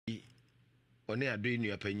one ado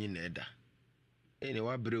nua panyin na eda ene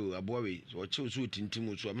wa breu aboa we wo che so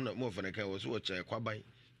tintim so am na mo fa na kan wo so wo che kwaban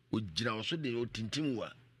o gina wo so de o tintim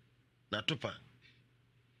wa na topa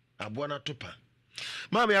aboa na topa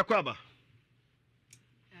mama yakwaba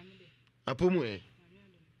apomu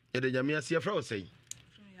ede nyame ase afra wo sei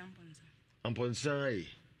amponsa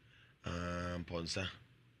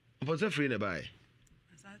amponsa free na bai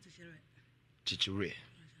asa chichire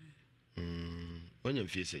onye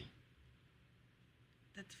mfie sei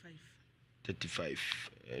 35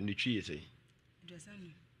 and you say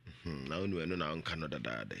now no na on Canada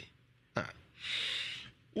day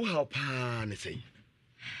wo help ne say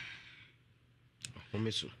o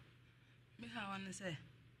meso me ha wan say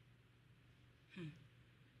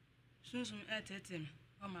sunsun etetem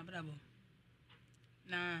o ma brabo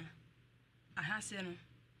na ahase no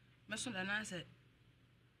meso da na say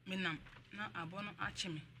menam na abono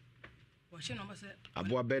achime wo che no bose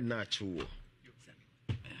abo bed na achiwo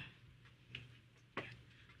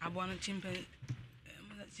abono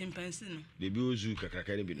chimpanzee no bebi ozu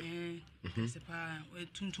kakraka ne bi no se pa we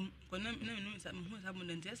tuntum ko na no sa mu sa mu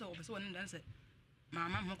ndente se wo pese won ndan se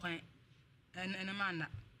mama mo kwan ene mana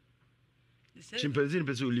chimpanzee ne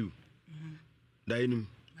pese oliu dainum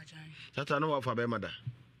bachan tata no wa fa be mada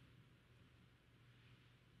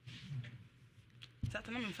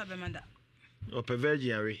tata no me fa be mada o pe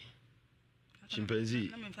virgin are chimpanzee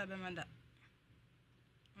na me fa be mada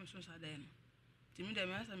am so sa daino timi de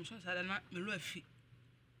me asa me so sa da na me lo afi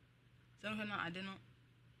so ho na ade no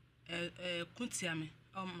kuntia me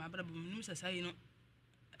o ma brabo me nim sa sai no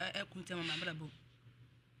kuntia ma brabo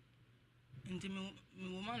ndimi me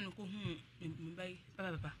wo ma no ko hu me bai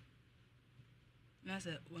papa na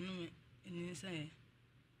se wonu me ni sai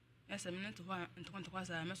esa me nto ho nto kwa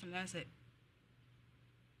sa me so na se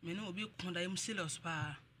me no obi ko da im serious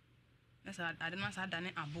pa na sa ade no sa da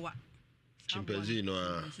ne aboa chimpanzee no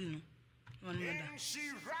wonu me da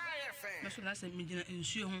me so na se me gina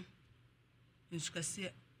nsuo ho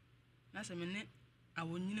nsukase na se me ne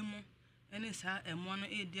awonyine mo ene sa emo no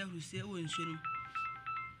e dia hurusie wo nsuo no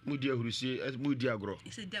mudi ahurusie mudi agro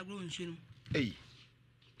ese dia agro nsuo no ei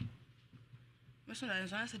me so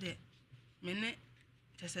na se de me ne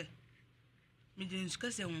tese me gina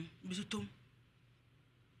nsukase ho bisutom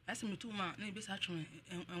ase me tuma na be sa twon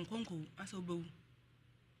enkonko ase obewu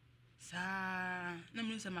sa na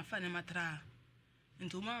me se mafa ne matra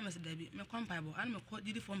ntoma me se dabi me kwampa bo an me ko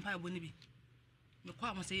didi fo mpa bo ni bi me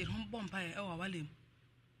kwa mo se yir hom bompa e wa walem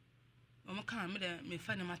o mo kan me de me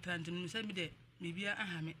fa ne matra ntim se me de me bia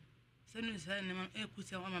aha me se no se ne ma e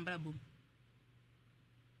kutia wa ma bra bom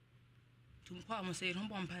tum kwa mo se yir hom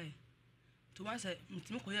bompa e tuma se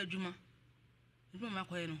mtimi ko ya adwuma ma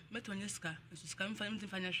ko ye no me to nyeska nso ska me fa mtim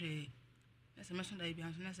fa nya hwe ese me so da bi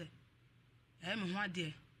anso na se me ho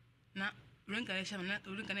ade na rinka ne sham na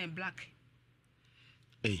rinka ne black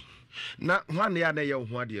na hwan ya na ye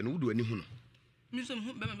ho ade no wudu ani hu no mi so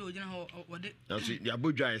hu be ma be ogina ho wode so ya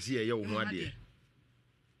bodwa ese ye ho ade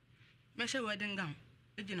me she wode ngam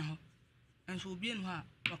egina ho enso obi enu ha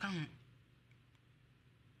waka ho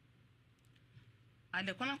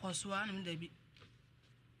ade kwana kosoa na me da bi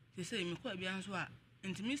se me ko bia nso a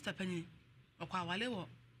enti Mr. Pani okwa wale wo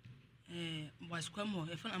boskwa mo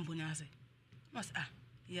e fon ambonya ase mas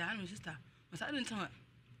ya no sister mas I don't know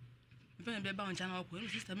me be ba oncha na okwo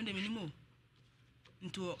sister me de me nimo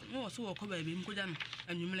nto no so wo ko ba bi mkoja no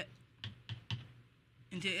anwumle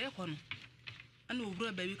enti e ko no ana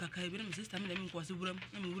obura ba bi kaka bi na sister me de me ko se buram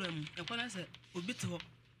na me buram e ko na se obi te ho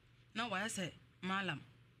na wa se malam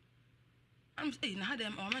am say na hada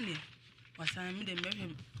o mane wasan me de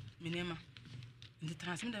me minema ndi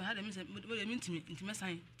transmit da hada me se wo de mintimi ntime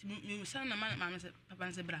san me san na ma se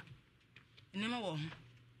papa se bra enema wo ho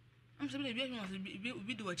am se bra bia ho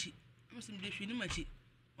bi de wachi am se bra hwi ni machi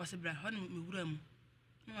wase bra ho me wura mu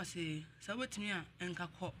na wase sawetimi a enka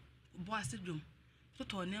kọ bo ase dwom so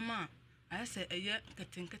to nema a se eye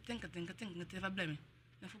keten fa bra me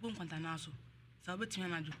na fo gon kwanta na so sawetimi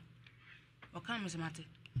na dwo o kan me se mate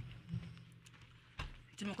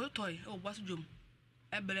ti me ko toy o bo ase dwom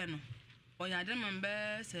ebere no o ya de man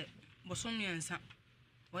be se bosom miensa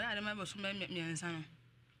o ya de man bosom miensa no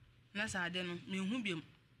na sa ade no me hu biem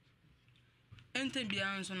ente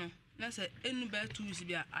bia nso no na se enu be tuusi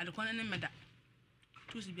bia adekon ne meda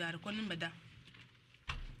tuusi bia adekon ne meda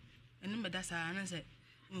enu meda sa na se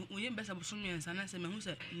o ye be se bosom miensa na se me hu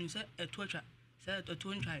se nu se etu atwa se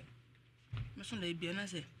etu ntwai me so na bia na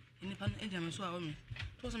se enipa no eja me so a o me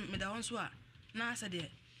to so meda won so a na sa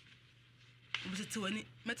de obisiti wani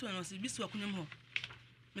metu no se bisu akunwem ho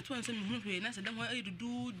metu no se me hu hwe na se dem ho ayi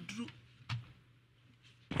dudu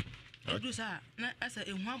sa na asa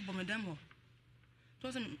ehu abomedam ho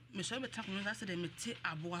to say me so be tak no say de me ti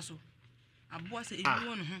aboa so ebi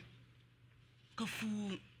won ho kafu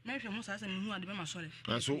me hwe mo say me hu ade be ma sore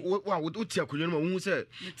so wo ti akonyo no ma wo hu say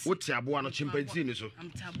wo ti aboa no chimpanzee ni so am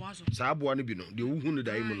ti aboa so sa aboa no bi no de wo hu no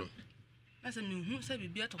dai mu no na say me hu say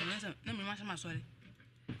bibia to no say na me ma ma sore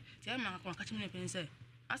ti ma ka ka chimne pen say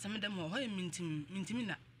asa me dem ho mintim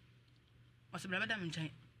na o se bla bada me nchan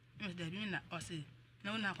me de bi na o se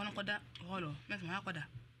na wona akon koda holo me ma koda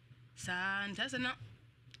sa nta se na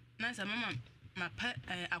sa mama ma pa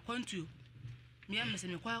akwantu me am se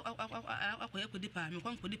me kwa akoye kodi pa me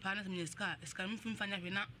kwa kodi pa na se me ska me fimfa nya hwe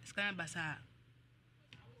na ska na basa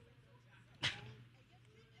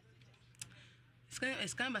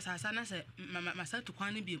ska basa sa na se ma sa to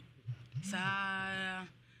kwan bi sa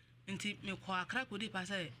nti me kwa akra kodi pa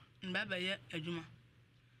se mbaba ye adwuma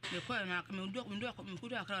me kwa na me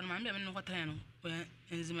kudu akra na ma me no kwatan no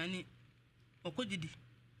enzimani okogidi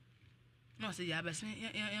no se ya bese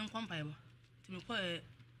en kwampa bo ti me kwa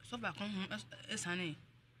so ba kon esane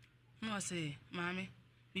no se maame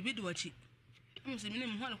bibi de wachi mo se me ne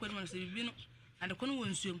mo alko de mo se bibi no ade kono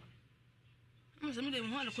wonsuom mo se me de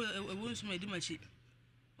mo alko wonsuom edi machi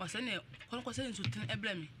o se ne kono ko se nsutin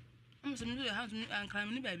ebra me mo se me de ha ankra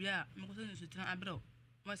me ni ba bia me ko se nsutin abra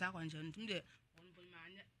mo sa kwa nche ntim de onbo ma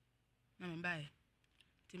anya na me bae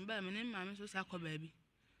timba me ne maame so sa kwa ba bi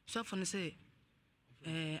so fo ne se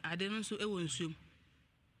ade no so wonsuom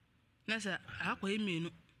na sa akwa emienu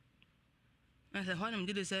na sa hwanam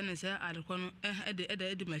gide se ne se adekọ no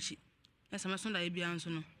ede machi na sa maso da bia nso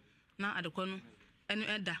no na adekọ no eno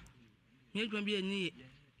eda me adwuma bia ni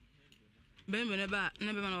be me ne ba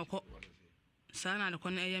na be ma na okọ sa na adekọ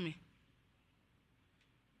no eye me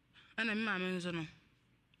ana me maame nso no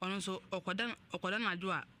ono nso okoda na adwo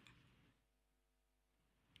a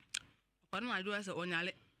okoda na adwo se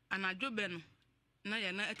onyale anadwo be no na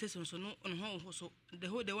ya na eteso nso no ono ho so de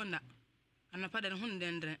ho de wona anapa de ho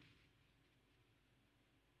ndendre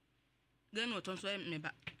gano ton so me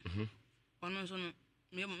ba ono so no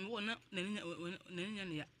me wona naninya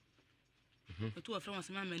ne ya otu afra won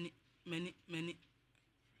se ma mani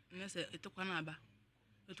na se etokwa na aba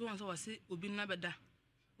otu won so wase obi na beda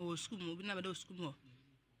o school obi na beda o school mo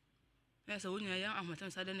na se wonya ya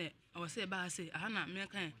ahmatam sa de ne wase ba ase aha na me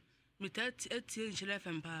kan me etie nchire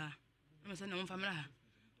fm pa na se na mo famila ha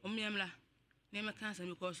o me emla ne me kan se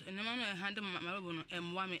because ene ma no e hande ma bo no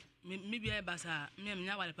emwa me bia ba sa me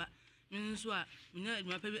nya wale pa minso a nya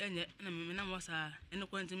adwuma pa bi enye na me na mo sa ene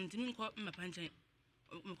ko ntimi nko mpa nchan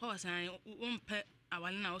me ko wasan wo mpe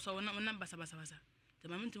awale na wo so wo na basa te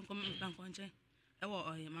ma mintim ko mpa nko nchan e wo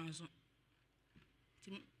oye manso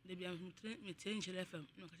tim de bia me tie nchire fm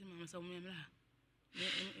no ka ma sa wo me emla ha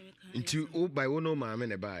nti o by wo no maame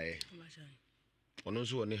ne bae ono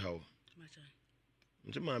so woni hawo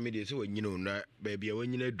nti maame de se wanyina ona ba bia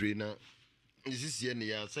wanyina adure na nsisie ne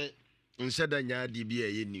ya se nshada nya di bia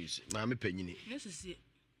ye news maame panyini ne sisie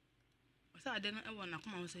wasa ade na e wona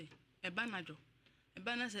koma wo se e ba najo e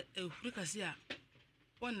ba na se ehuri kase a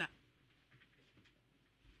wona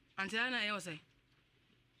antia na ye wo se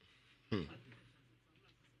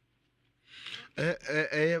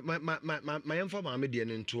ma yemfa maame de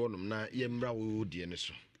ne nto onom na yemra wo de ne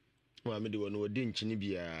so maame de wono wodi nchini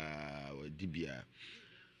bia wodi bia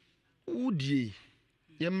wodi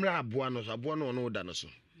yemra aboa no so aboa no wono da no so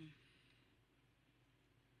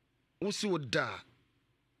wosi woda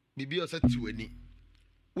bibi osati wani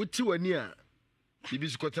woti wani a bibi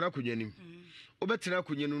sukotara kunyanim obetena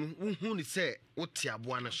kunyanim wo hu ni se woti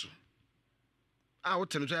aboa no so a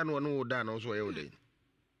wote no so ya no wono da no so ye wodan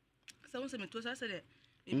so se meto sa se de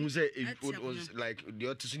it was like the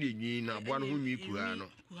otis ni nyi na aboa no hu nyi kuha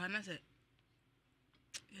no kuha na se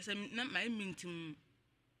yes na my mintim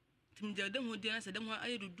tim de dem ho de na se dem ho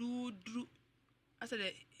aye duduru asa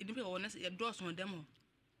de edipe wo na se ye do so dem ho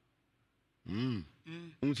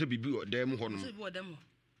unse bibi o dem ho no se bibi o dem ho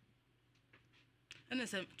ene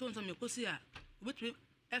se to nso me kosi a obetu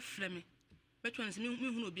efre me betu nse me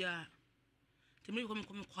hu no bia temri ko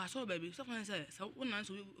me kwaso ba bi so kan se wona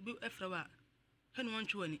nso obi efre wa hanu won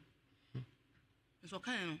twani nso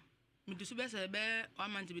kan no me disu be se be o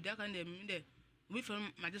amanti bi da kan de me de obi fere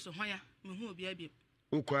ma je so hwan me hu obi abi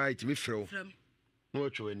o kwa it me frew no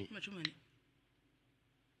twani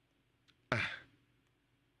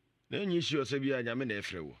na nyi shi osa bi anya me na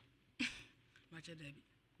efre wo ma che da bi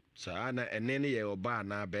sa na ene ne ye oba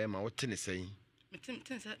na be ma wote ne sen me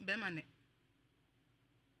tin se be ma ne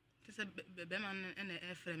tin se be ma ne ene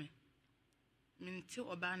efre me minti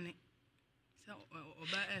oba ne se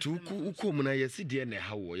oba efre tu uko mu na yesi de na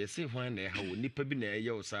hawo yesi hwan na hawo nipa bi na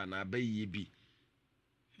ye wo sa na abayi bi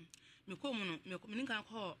me ko mu no me ninka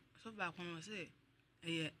ko so ba ko no se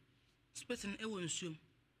spitting a won't swim.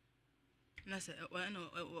 And I said,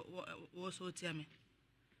 was so tell me.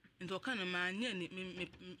 And what kind of man nearly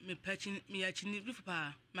me patching me at chin roof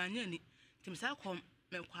pa, man nearly, Tim Salcom,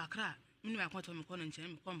 me quackra, me my quantum corn and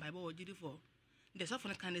chim, come by board did it for. There's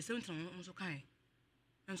often a kind of symptom so kind.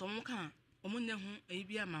 And so one can, or one a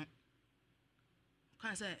be a mount.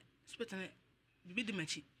 Can't say, spitting it, be the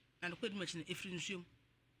matchy, and quit matching if you assume.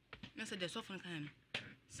 Nasa there's often kind.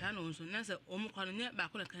 San also, Nasa, almost near back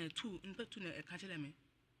on a kind of two, in particular a catcher me.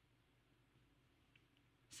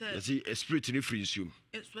 See a spirit in difference you.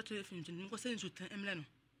 It's what if you didn't go send to Emleno.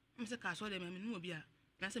 Mr. Castle, I mean, no beer.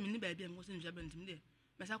 Nasa mini baby and was in Japan today.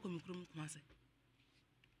 Masako Mukrum Kumase.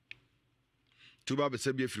 Two Baba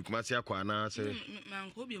Sabia Frukumasia Quana say,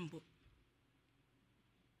 Man Cobiumbo.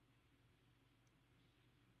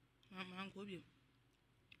 Man Cobium.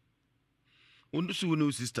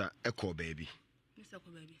 Undusunu sister, echo baby. Mr.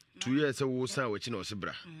 Baby. 2 years old, son, which no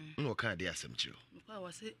Sibra. No can't dear some chill. I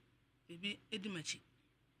was it, baby, Edimachi.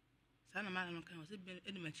 Sana mara no kan o se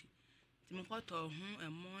be machi ti mo kwato ho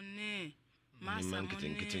emone masa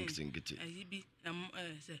ngiti ayi bi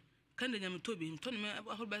se kan de nyam tobi to me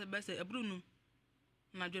ahol ba se abrunu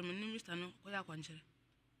na dwe me ni Mr. no ko ya kwanchere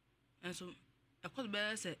enso akọ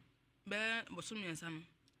be se be bosum yensa no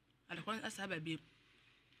adekon asa ba bi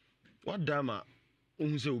what dama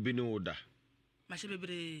ohun se obi ni oda ma she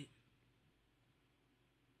bebre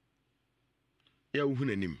ya ohun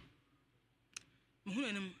anim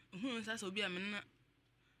Who says will be a man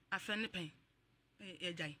a friendly pain,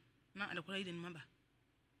 a jay, not a great in member.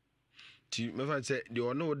 My friend said, you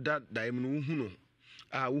are no that diamond who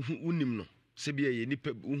unim no, Sabia,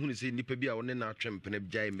 nipper who say nipper on our tramp and a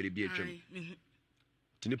jay may be a tramp.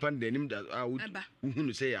 To nipan the name that I would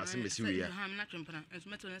who say, as a Messia, I'm not tramper, as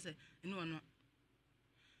matter as say, no one.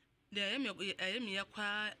 There I am a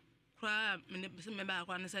cry, member, I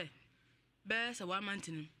want to say, bears a 1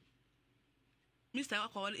 mountain. Mr.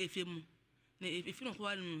 Call if you don't call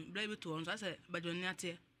him, brave to us, I said, but you're not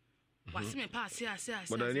here. What's me pass here,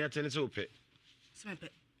 but I near tennis open. Smith,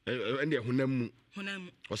 and there who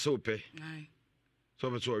or so pay.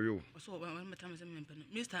 So it's all you. So, one time,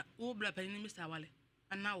 Mr. Obla Penny, Mr. Wally,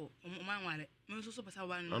 and now, my wallet, no super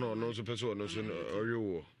one, no super so, no sooner or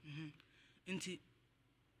you. Indeed,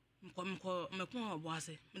 Macon was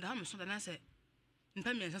it, Madame, so then I said, in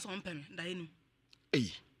Pemmy and some penny, dying. Eh.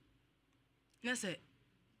 Nese,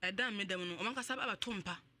 a damn madam, or Manca Saba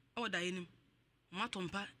Tompa, or Dianim,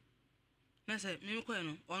 Matompa. Nese,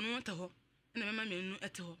 Mimiqueno, or no Taho, and a mamma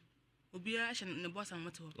at ho. Ubia and the boss and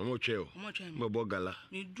Mato. More trail, more bogala.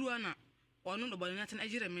 Me do Anna, or no about nothing a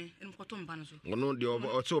Jeremy and Cotton Panaso. Or no, the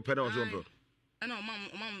or so pedal. I know,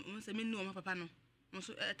 Mamma, once a minute, my papa.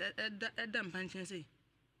 Also, at damn punching say.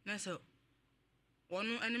 Nese, or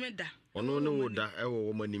no enemy da, or no, that I will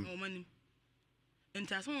woman.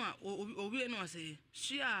 Enti asoma obi no say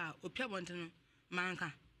hia opia bonteno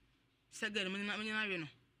manka sega me na we no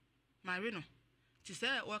ma we no ti say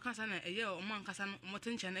wo kasa na eye o mankasa no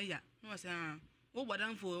motenche na ya no say wo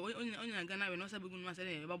bodanfo onya gana we no say begun ma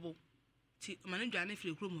say na babo ti mane dwane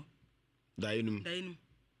firi kromo dainum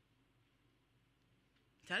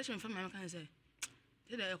tare shemfa ma kan say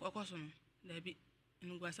te da ekoso no da bi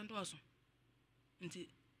ngwa santo aso nti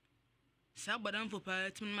sa bodanfo pa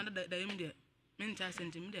ti ma da yim de Minta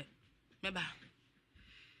sent him there. Meba.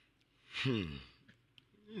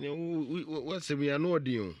 What's we are no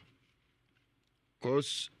deal?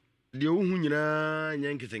 Cause the Ohunina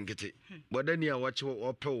Yankee, but then you watch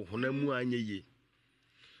or po, Honamu and ye.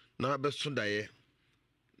 Now, best to die.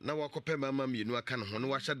 Now, walk up, mamma, you know, I can't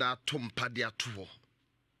watch that Tom Padia tour.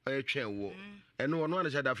 I chair war, and no one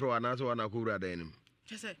said after another one I could rather him.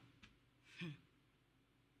 Just say,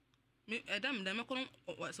 Madame, the Macron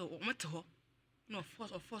was so much. No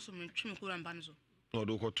force me trim cool and banzo. No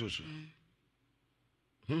do what to so.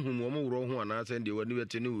 Wrong one, I send you when you were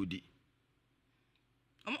tenudy.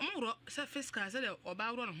 Said Fisker said or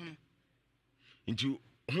bow on him. Into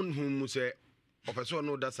whom say, of a so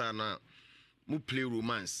no that's now. Mu play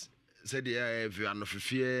romance. Said the if you are not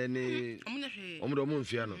fear any. The moon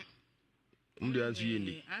fiano. The answer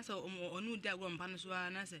you answer or no diagram panosua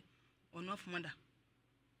and I say, or not mother.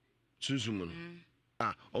 Susumun.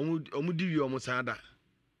 Ah, omudi wi omosada.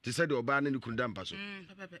 Ti said oba na ni kundampa so.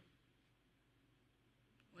 Pepe.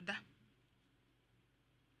 Oda.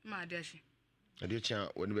 Ma ade shi. Ade cha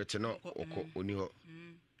woni bete no okọ oni ho.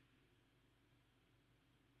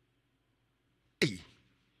 Eh.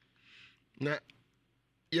 Na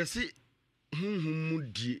yesi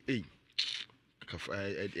mudi kafa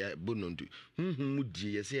bonondu.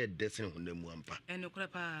 Mudi yesi edesen honamu ampa. Enokra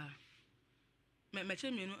pa. Me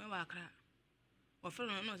chemi no e wa akra. Or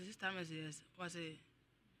friend no this time as yes was a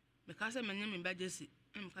because I name in Badgesi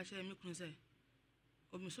and catch a milk say.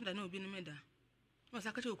 Or Miss Sunda no be in meda. Was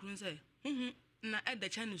I catch a couldn't say, na at the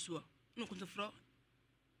Chinese war, no could fro.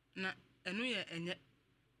 Na a new year and yet.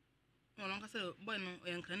 No longer say, boy,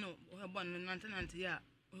 no, and canoe, or born in 1990 year.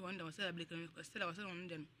 We wonder was a blick and still I was on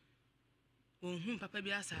them. Whom Papa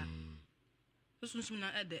Biasa. So soon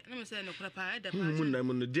I add it. Let me say no crap. I add the moon. I'm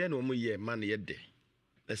on the den or year, man, yet day.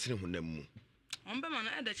 Let's see who them. Man,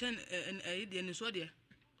 I add the chain and a idiot in Swadia.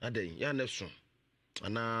 A day, ya next one.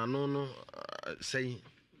 And I no say,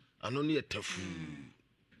 I know near tough.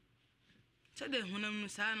 Said the Hunam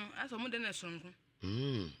Sano, as a modern song.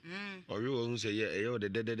 Or you won't say, yeah, the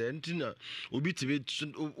dead antenna will be to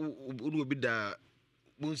be there.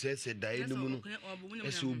 Boon says, die in the moon.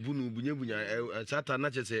 As you bunu, bunya, Satan,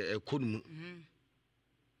 not just a could.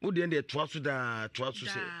 Would the end there twice to the twice to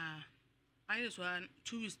say. I just want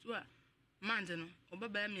 2 weeks to a mountain or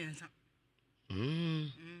by me and some.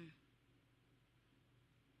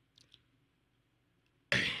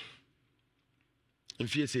 In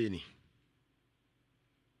fear, say any.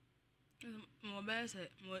 More bears,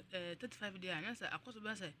 35 days, and answer, of course,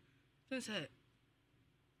 bears, since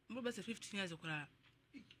more bears 15 years of crowd.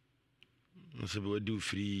 So we do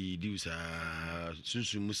free, do sa,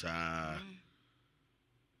 Susumusa.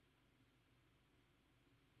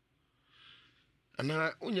 And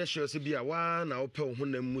I only sure to be a one, I'll pay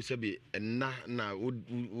when the Musabi and now would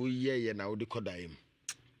ye and I would decode him.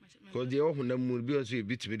 Because the old Honam will be also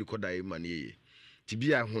bit to be decode him money. To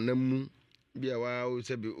be a Honam be a while,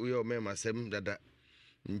 said we all men myself that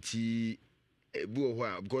nti boo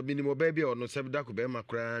while, God minimum baby or no sabdaco be my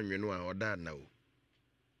crown, you know, or that now.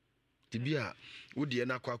 Tibia, would ye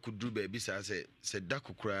not could do baby, said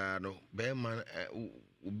Daco crano, bear man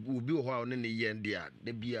will be a while in the year and dear,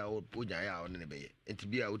 the be out, put out in the bay, and to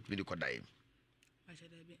be out with the codime. I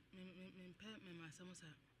should have been my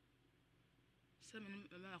samosa. Seven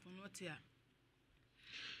from what here.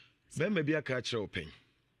 Ben may be a catcher open.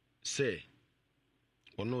 Say,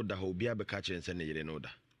 or no, the whole be a catcher and send you know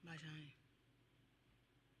that.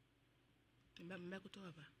 Back to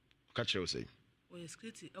her. Catcher say. We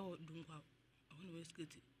skitty, oh, don't go. I want to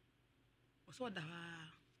skitty. Or so that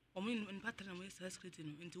or mean in pattern ways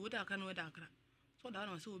skitting into what I can wear that. So that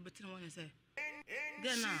I was so better one and say.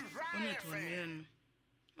 Then now, on it one year.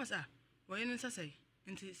 Massa, why in say,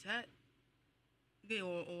 into said gay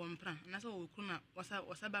or one pran, and that's all we was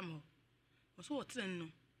a bamo. Was so no.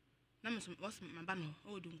 Namus was my banner,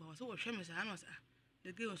 oh, don't go. So shamus, I was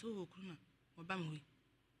the gay was so cruna or bamwe.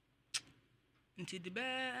 Until the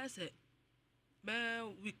bear said. Bear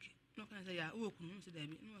week, no can say, I will come to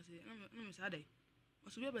Debbie, no, Saturday.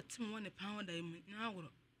 Was we ever Tim 1 pound a now?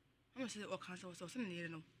 I must say, or cancer was so near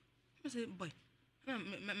no. I say, boy,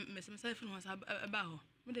 Miss myself was a bow,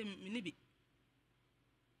 but then maybe.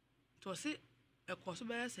 To see a course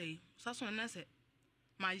bear say, Sasson and I said,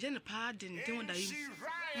 my general pardon didn't die.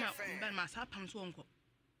 My sapams won't go.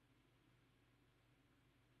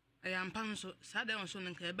 I am Panso, Sada on Son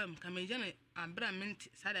and Cabam, Camajane, and Bramint,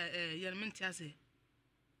 Sada, Yermentiase.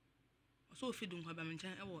 So feeding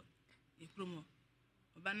Cabamantan award, a promo.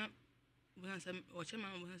 Obana, when some or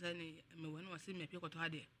Chairman was any, when was in my pico to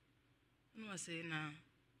Hadia. No, I say now.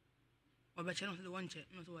 Or by channel the one check,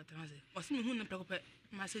 not what I say. Was me who never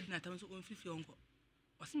my said not on so 50 uncle.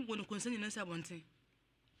 Was him going to concern us one thing.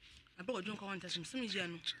 I brought a drunk on some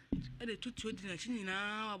Jano. I did 2 dinner chin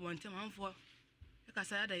now, 1 time for.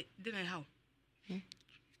 Because I didn't how.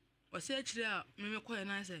 Was actually out, me quite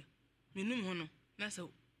nice. Me no mono, Nasa,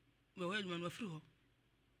 the way one were through.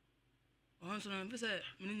 Once on a visit,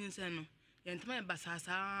 Minion Sano, and my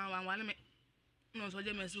bassasa, one me. No, so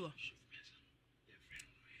Jemmy Sewer.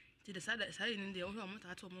 To the side that side in the old home,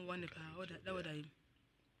 I told me 1 power that would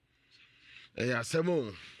I. Yeah,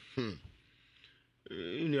 Samo.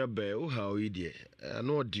 In your bell, how idiot. I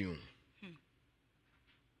know Dune.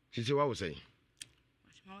 She said, what was saying?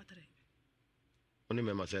 Only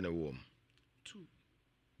member send a warm. 2.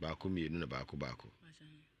 Baku me no baku.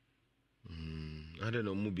 I don't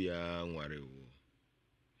know Mubia worry.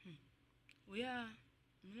 We are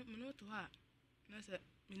no to her. I said,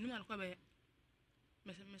 Minuma Quabe,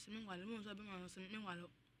 Miss Mingwall, meanwhile.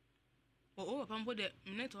 Oh, upon what the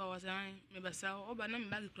minute was I, maybe so, or by none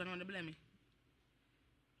bag on the blame.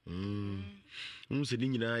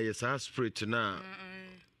 Sitting in a yes, spirit now.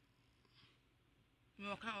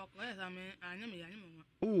 No, can't walk where I mean, I know me.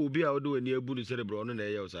 Oh, be out doing near Buddha cerebral and a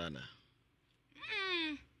Yosana.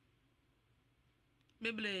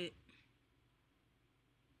 Bibly.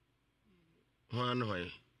 One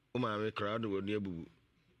way. Oh, my crowd will near Boo.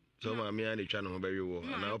 So, my me and the channel very well.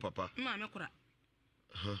 And now, Papa. Mamma,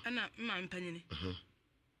 ana ma mpanyini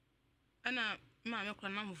ana ma me kora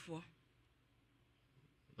na mfo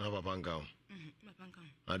na papa nka papa nka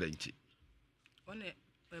adanti one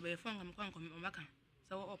bebe fo ngam kwa nkom mbaka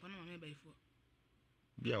sa wo opa na ma me bebe fo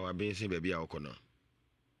bia wa ben sin bebe a okono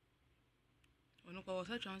ono ko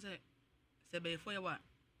sa chan se bebe fo ya wa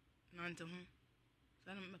nante ho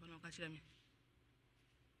sa na me pa no ka kire me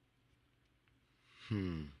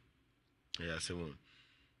ya semo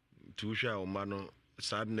tu hwa o ma no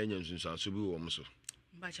sad na nya nsunsanso bi wo mo so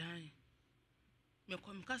ba chan me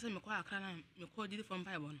ko me kasa me ko akra na me ko didi fo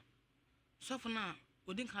mpa ebo no so fo na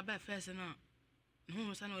odin ka ba first na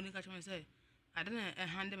no sa na odin ka chama se ade na e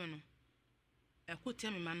hande me no e ko tie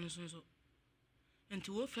me ma no so enti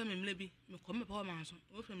wo fa me mle bi me ko me pa wo ma so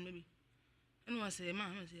wo fa mle bi eno wase ma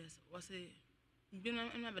se yes wase bi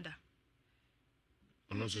na beda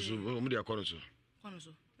ono so o mu dia kono so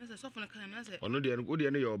nase so fo na kan nase ono dia no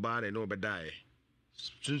dia no ye oba na no obeda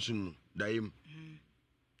sunsun daim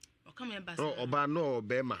o kama e ba no oba no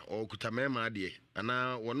obema o kutamema de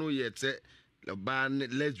ana wono ye te oba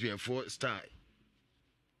lesbian for style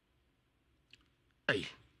ai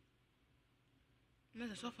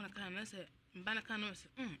nase so fo na kan nase mba na kan no se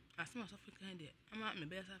asema so fo kan de ama me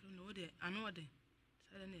be sa fo no de ano de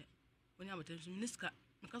sa de ne onya botem minister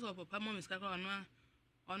me ka so papa mo miska ko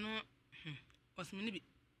ono osmini bi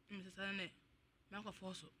me sa ne ma ko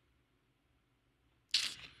force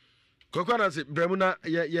kokwana se bremuna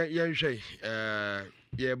ye nhwe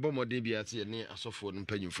ye bomode bia se ne asofo no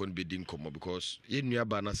mpanyimfo no bedi nkomo because ye nua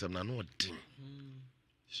ba na sem na no odin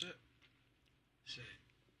se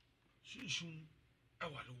sunsun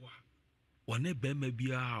awalewa wone bema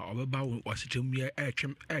bia obeba wasetem ya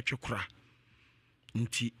etwe kora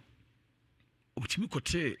nti obtimi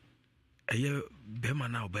kote eye bema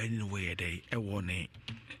na obani no we dey ewo ne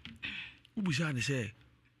ubusa ne se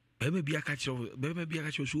bema bia ka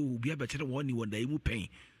kire so bia betere woni won dai mu pen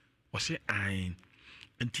wose an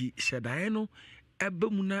nti sedae no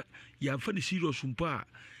ebamu na ya fa ne serious mpo a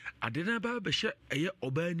ade na ba be hye eye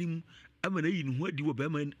obanim ama na yi ne ho adi wo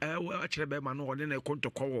bema a kire bema no wode na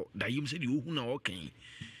kontokwo dayim se di ohu na okan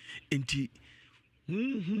nti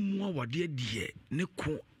mu awade die ne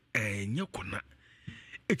ko nye kona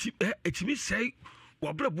etimi say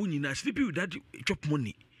wabrabo nyina sleepy with that chop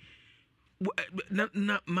money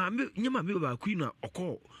na maame nyama me ba ku na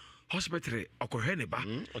okọ hospital okohwe ne ba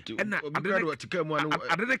na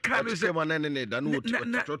adede ka no se ma ne da no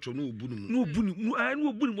trotro no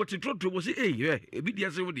obunu what trotro was ebi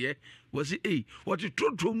dia se wo de was what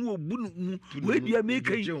trotro no obunu we dia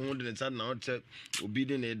make je ho de nsa na obi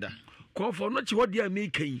de ne da Call no chi what dia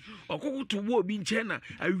make okoko to wo obi nche na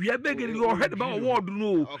awia begere your head ba award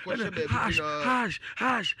no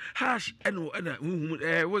hash eno na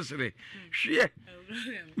was re hwe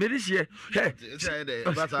medisia say dey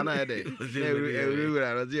but ana dey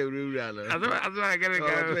ewura no azwa gere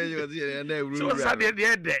ga so sabe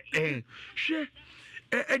dey hwe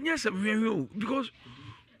enya sem hwe because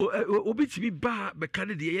obi tibi ba be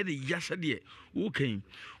kan dey ye dey yasa dey wo kan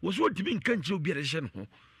wo so tibi nkan chi obi re hye no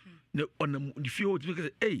ne onam di fie o tibi ka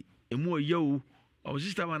emu oyo o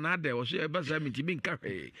sister man na dey wo so e ba sa mi tibi nka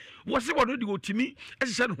hwe wo se wo no di otimi e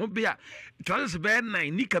hye no be a transit be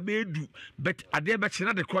 9 nika be edu but ade be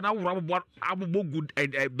kire de kro na woro abobbo good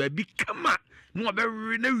baby kama no be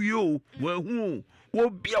na wie o wa hu wo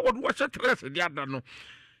bia wo do hye stress di ada no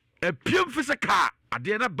e piem physical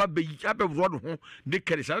ade na ba be woro ho de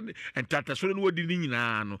kare sa entata so no wodi ni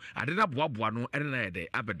nyina no ade na boaboa no ene na ye de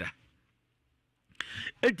abeda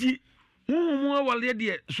eti mu awale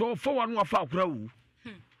de so fo wa no afa akura wu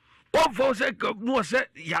o fo se no se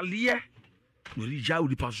yale no ri ja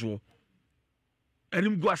udi paso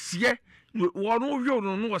enim guase wo no hwe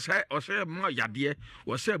no o se ma yade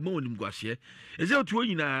o se ma onim guase eze otu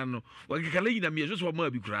oyina no wa kekala yina me so ma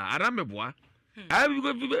bi kura ara meboa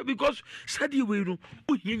because sadi we no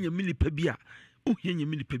o hienya milipa bia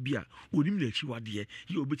onim na chi wade ye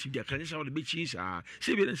obeti dia kan sa wode be chi sa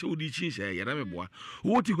se bi na se odi chi sa ya na meboa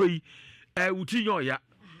wo ti hoyi uti nyo ya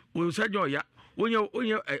wo sa nyo ya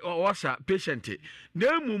onye osa patient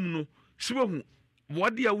na mum no sibo hu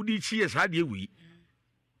wade ya odi chi sa de wi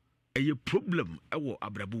eye problem ewo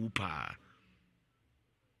abrabu pa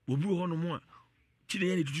obi ho no mo a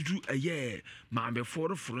tine ya tutu eye maambe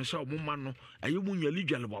foro sa o moma no eye mu nyali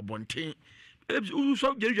dwale wabonten u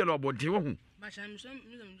so dwale wabonten wo hu ba shan mi so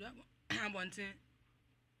abonten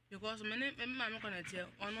because me ma me connect here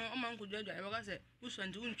ono o man ko dwale e ba se uso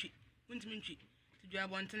nti untimi ntwi ti dwale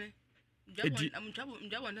abonten dwale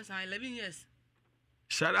abonten sa 11 years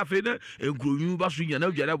sara fe na enkronu ba so nya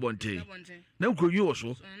na dwale abonten na enkronu wo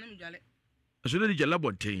so na mi dwale so na di jala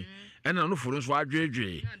bonten ɛna no foro so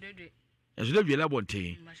adwedwe ɛso da dwela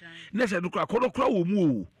bonten na sɛ dukra kɔdɔkora wɔ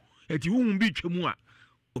mu o ɛti huhu bi twam a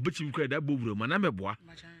obetimi kɔ da bowura ma na mɛboa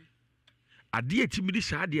adeɛ timi di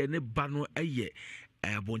saa adeɛ ne ba no ɛyɛ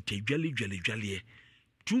bonten dwale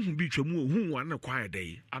tuhu bi twam o huhu wa na kwa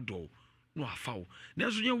ɛdɛ adɔ no afaw na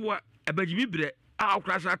so nye wo abagimi brɛ a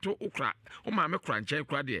okra sa to okra o ma me kra nkyɛn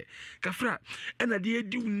kra deɛ kafra ɛna deɛ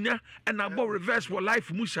di unya ɛna bɔ reverse for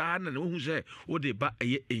life mu saa na wo hu sɛ wo de ba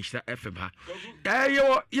ɛyɛ Insta FM ha ɛyɛ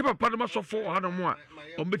wo ye papa no masɔfo ha no mo a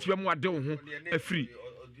o betibɛ mo ade wo ho afiri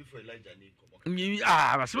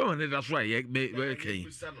basema ne da so ayɛ be kai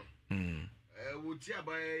wo ti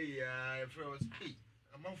abaye ya friends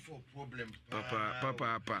man for problem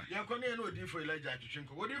papa ya ko ne no di for Elijah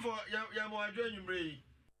twetwenko wo di for ya mo adwo anwumre.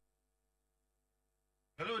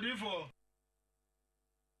 Hello, Odifo.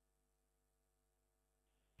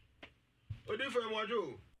 Odifo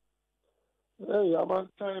Mwajo. Hey,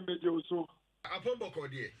 Amansan Bejo so. Apombo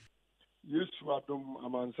dear. Yes, Madam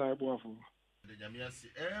Amansan Boafo. The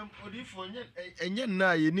Jamiasi. Odifo, enye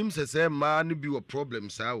na yenim sese ma no bi wo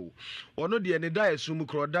problem saa o. Ono de ne da esum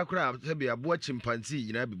kro da kra se be abo chimpanzee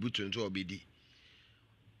nyina bibutu nto obedi.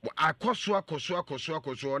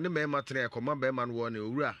 Akoso ne me matene ekoma be ma no wo ne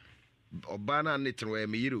owura. Obana netro e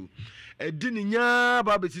meyiro edi ni nya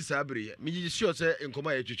ba beti sabere me sure say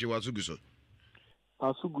nkoma ya twetwe wasuguso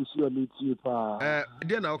asuguso ametie pa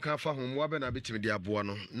de na oka fa ho mo be na betimi de aboa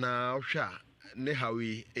no na ohwa ne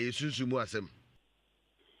hawi e sunsumu asem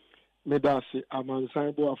me da se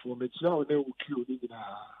Amansan Boafo me kira o na wukio ni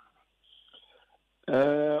nyina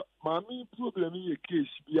mami problem ye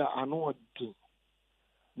case bi a ano odi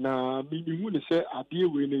na me hu ne se ade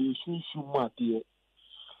we na ye sunsumu ade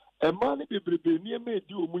Emani bebrebe ni eme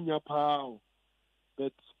di omunya pa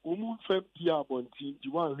but omu fem pia abonti di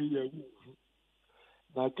wan hwe ya wu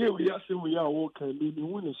na ge we ya se we ya wo kan ni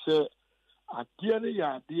hu ne se ade ne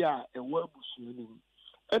ya ade a ewa busu ni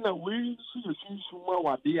ena we su ye sunsu ma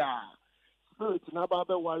wade a spirit na ba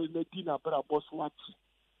be ware na di na bra boss wati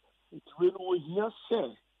it we no hia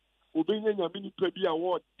se obenya nyame ni pa bi a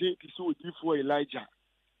wo de ti so di for Elijah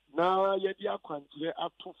na ye di akwantire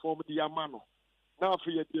ato form di amano na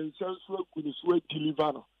for ye den senso akuni so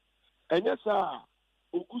deliver no enye sa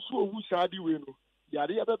ogusu owu sa di we no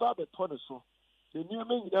yare ye beba beto ne so ne niam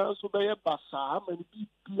nyina so be ye basa amani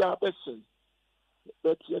bibia be sei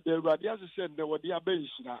but ye de radia se ne wode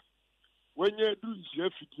abenhyira wenye du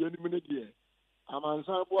nhira fidie ni mene de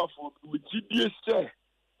Amansan Boafo we gidie se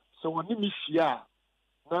woni mi hia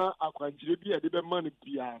na akwanjire bi ye de be man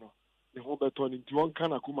bia no ne ho beto ne nti won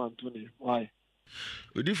kana kuma nto ne why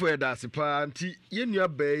Odifo ya da sipa nti ye nua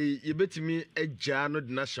bai ye betimi agya no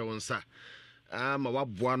de na hye wonsa ama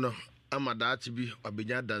waboa no ama daachi bi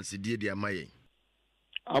obenya dansedie de amaye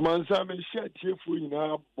Amansan me hye tiefo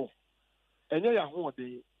nyina bo enye ya ho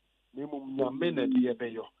de ne mum nyame na de ye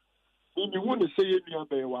beyo ni hu ne se ye nua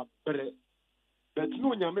bai wa bre bet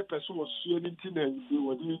no nyame peso wo sue ni nti na nti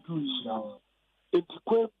wo de du hia enti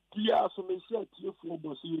kwa dia so me hye tiefo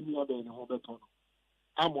bo se ye nua bai ne ho beto no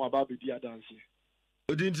amo aba be dia danse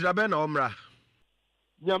Odintira be na omra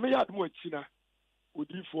nyame ya dum akina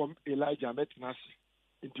Odifo Elijah metinase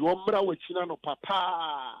nti omra wakina no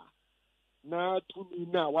papa na tumi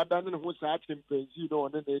na wadane ne ho saa chimpanzee no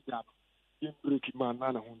ne na eda in break man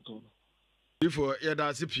na ho nto Odifo ya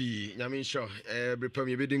da sipi nyame nsho brepam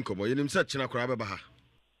ye bedi nkomo yenim sa china kora beba ha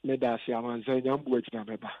me da se Amansan nyambo akina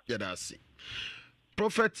beba ya da si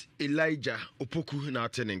Prophet Elijah opoku na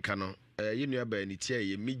atene nka no ye nua ba ni tie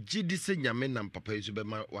ye megidi se nyame nam papa yesu be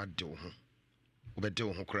ma wade wo ho obede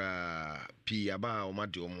wo ho kra pi aba o ma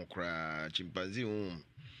de wo ho kra chimpanzee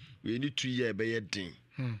we ni 2 year be ye din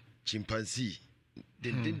chimpanzee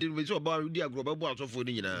den we so ba di agroba bo asofo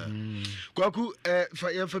ni nyina kwaku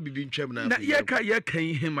fa ye fa bibi ntwam na ye kan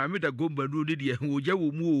him amida gomba no de ye wo ja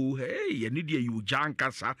wo mu o ye ni de yu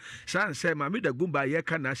jankasa san se amida gomba ye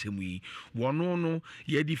kan asemu yi wono no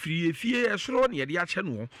ye di frie fie esoro ne ye de ache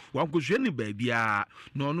no wankosu ni ba bia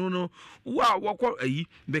no wa wokọ ayi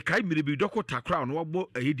be kai mire bi dokota crown wo bo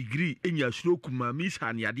ayi degree enya asuro kuma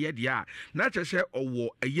misa ne ade de a na che se owo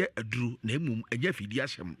aye aduru na emum enya fidi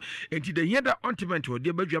asem enti de yeda ontiment wo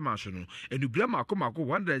de badwa ma so no enubra mako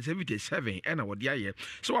 177 ena wo de aye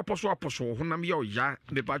so aposo honam ye oya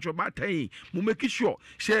me pacho batai mu make sure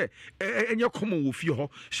se enye komo wo fie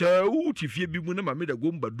ho se uti fie bi mu na ma me da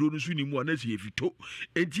gomba do no su ni mu ana se yefito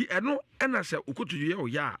enti eno ena se ukoto ye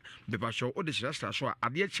oya me pacho o de sirasta so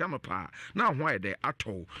ade chia no pa na ho ayede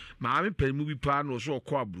ato ma me panimu bi pa no so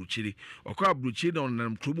okọ abruchiri na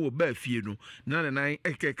onam kromo ba fie no na nan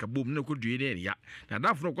ekeka bom na kodue ne ya na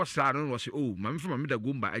dafo ko sa no wo se o ma me mamida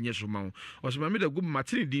gumba enye so ma o so mamida gumba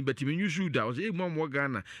matini din betimi nyusu da o se mo mo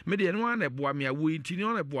Ghana me de no na eboa me awo ntini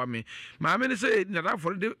o na eboa me ma me ne se na da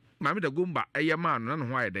for de mamida gumba eye ma no na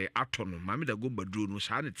ho ayede ato no mamida gumba duro no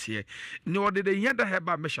sa ne tie ne o de hia da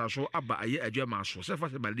heba me sha so aba aye adwama so se fa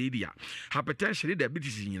se malaria hypertension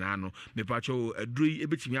diabetes nyina no me pa cho aduro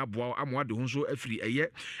ebetimi aboa amo de ho so afiri eye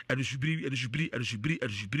adusubiri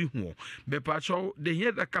ho me pa cho de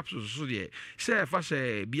hia da capsule so de se fa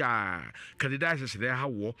se bia candidiasis de ha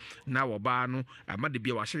wo na wo ba no ama de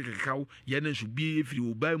bia wa hye kekaw ye na nsubi efiri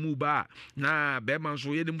wo ba mu ba na be man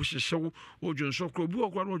so ye de mu hyehyew odwonso kro bi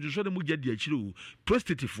okwa no odwonso de mu jadi akire o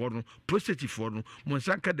prostate for no mo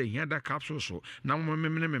nsanka de hia da capsule so na mo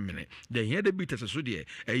memene de hia da bitas so de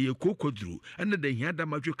eye kokoduru ene de hia da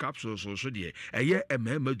madwo capsule so de eye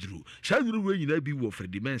emema duru sa duru we nyina bi wo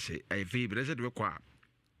fredimense eye fe bi rese de kwa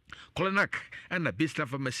Colonac and a Bistla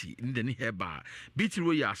pharmacy in the Heba, Beaty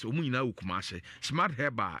Royas, Umina Ukumase, Smart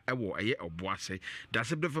Heba, Ewo, a year of Boise,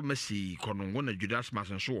 that's a pharmacy, Conongona Judas Mass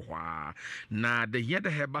and so na the Yada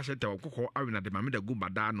Heba set our Coco Arena, the Mamida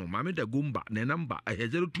Gumba Dano, Mamida Gumba, the number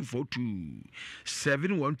 0242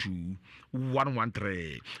 712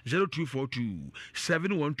 113 0242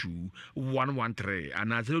 712 113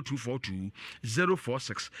 and 0242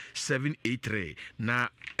 046 783 na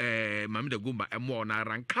Mamida Gumba and more na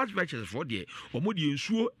rank vouchers for the omodi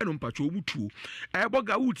nsuo eno mpacho obutuo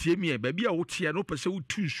boga wutie mi baabi a wotie no pese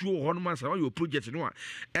wutu nsuo ho no mansa your project no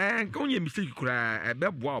a nka onye mistake kura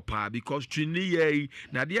beboa opa because twini ye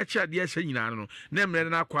na de acha de asa nyina no na emre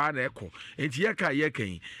na akwa na eko enti ye ka ye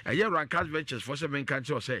kan eye rankas ventures for seven kan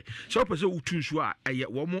say so pese wutu nsuo a eye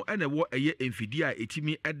wo mo ene wo eye emfidi a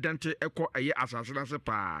etimi edante eko eye asase na se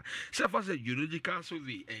pa se fa se geological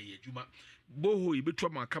survey eye juma boho ibetu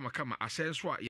ma kama asenso a